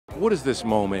What does this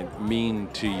moment mean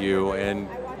to you, and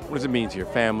what does it mean to your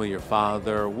family, your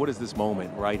father? What does this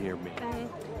moment right here mean?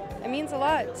 It means a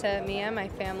lot to me and my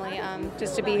family.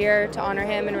 Just to be here to honor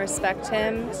him and respect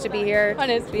him, just to be here on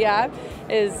his behalf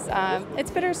is it's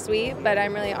bittersweet, but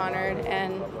I'm really honored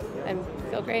and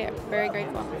feel great. I'm very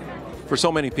grateful. For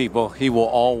so many people, he will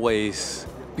always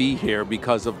be here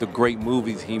because of the great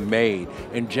movies he made,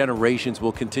 and generations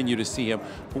will continue to see him.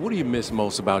 But what do you miss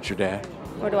most about your dad?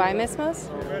 What do I miss most?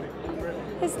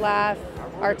 His laugh,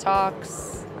 our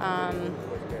talks,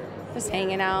 just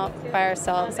hanging out by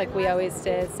ourselves like we always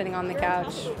did, sitting on the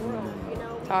couch,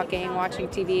 talking, watching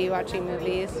TV, watching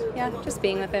movies. Yeah, just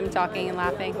being with him, talking and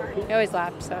laughing. He always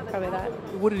laughed, so probably that.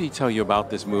 What did he tell you about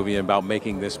this movie and about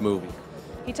making this movie?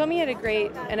 He told me he had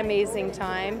an amazing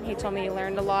time. He told me he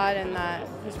learned a lot and that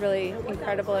it was really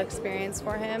incredible experience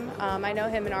for him. I know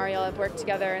him and Ariel have worked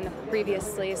together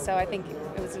previously, so I think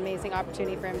it was an amazing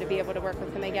opportunity for him to be able to work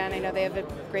with him again. I know they have a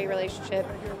great relationship.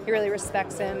 He really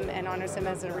respects him and honors him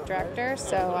as a director.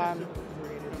 So,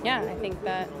 yeah, I think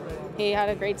that he had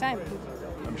a great time.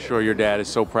 I'm sure your dad is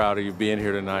so proud of you being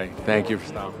here tonight. Thank you for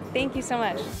stopping. Thank you so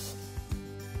much.